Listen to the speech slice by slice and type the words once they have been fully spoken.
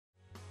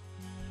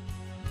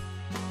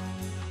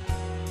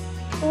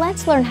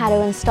Let's learn how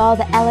to install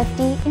the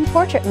LFD in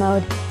portrait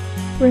mode.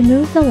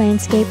 Remove the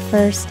landscape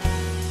first.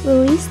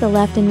 Release the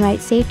left and right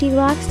safety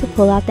locks to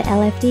pull out the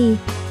LFD.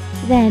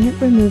 Then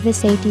remove the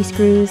safety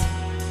screws.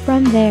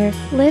 From there,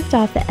 lift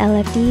off the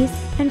LFDs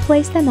and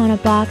place them on a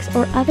box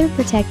or other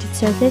protected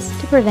surface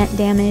to prevent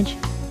damage.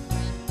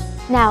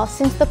 Now,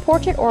 since the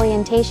portrait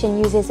orientation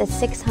uses a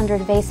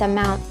 600 VESA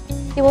mount,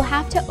 you will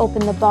have to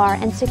open the bar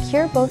and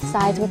secure both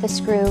sides with a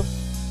screw.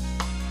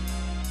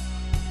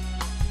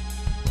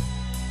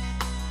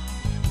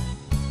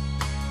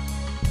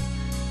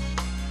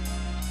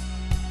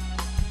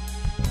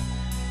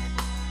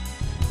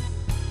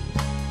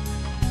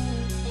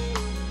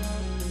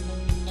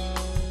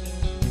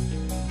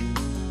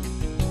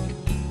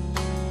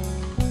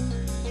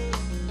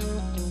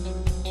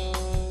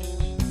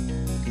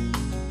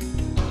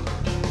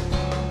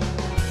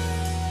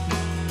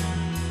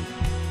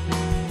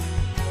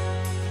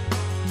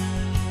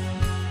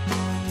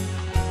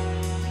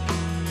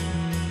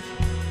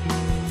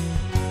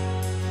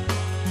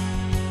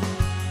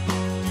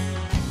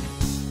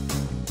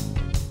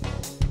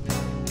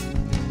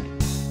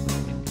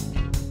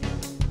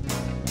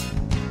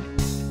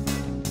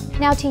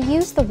 Now to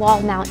use the wall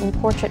mount in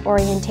portrait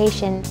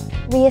orientation,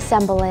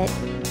 reassemble it.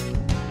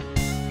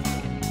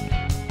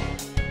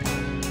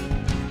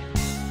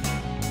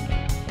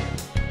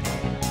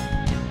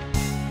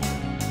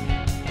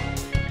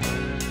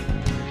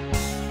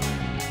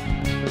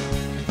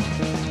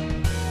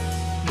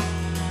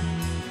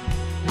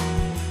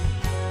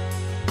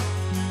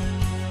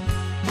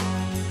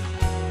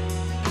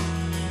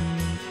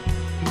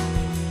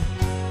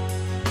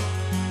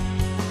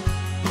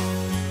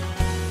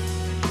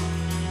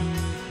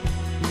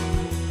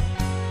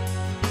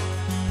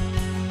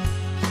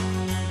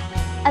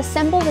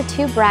 Assemble the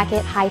two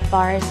bracket height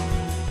bars.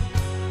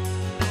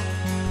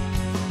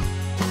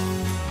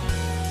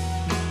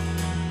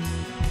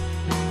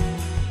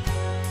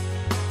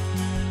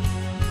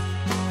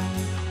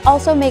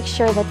 Also make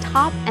sure the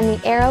top and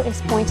the arrow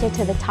is pointed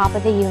to the top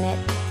of the unit.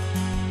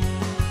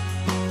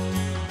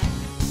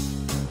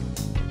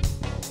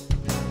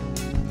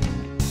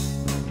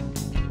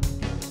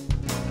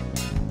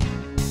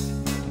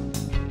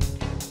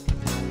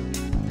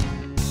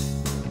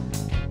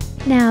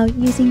 Now,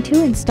 using two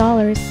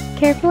installers,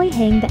 carefully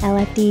hang the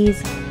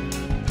LFDs.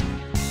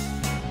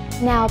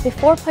 Now,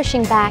 before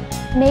pushing back,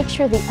 make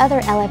sure the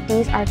other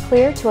LFDs are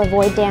clear to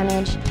avoid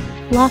damage.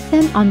 Lock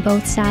them on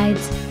both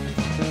sides.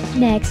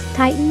 Next,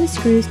 tighten the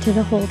screws to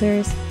the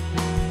holders.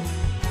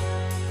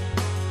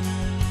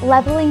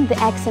 Leveling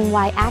the X and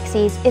Y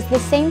axes is the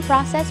same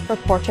process for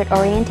portrait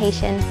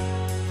orientation.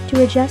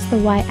 To adjust the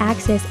Y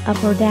axis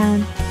up or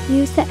down,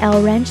 use the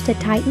L wrench to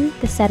tighten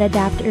the set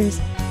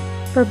adapters.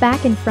 For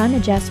back and front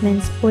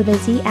adjustments, or the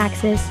Z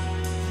axis,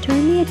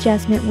 turn the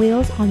adjustment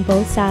wheels on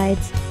both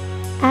sides.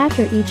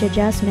 After each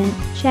adjustment,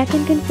 check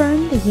and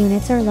confirm the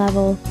units are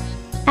level.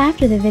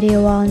 After the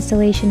video wall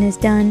installation is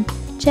done,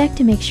 check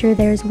to make sure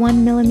there is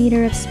 1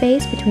 mm of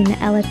space between the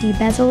LFD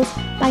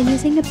bezels by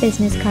using a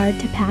business card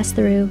to pass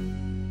through.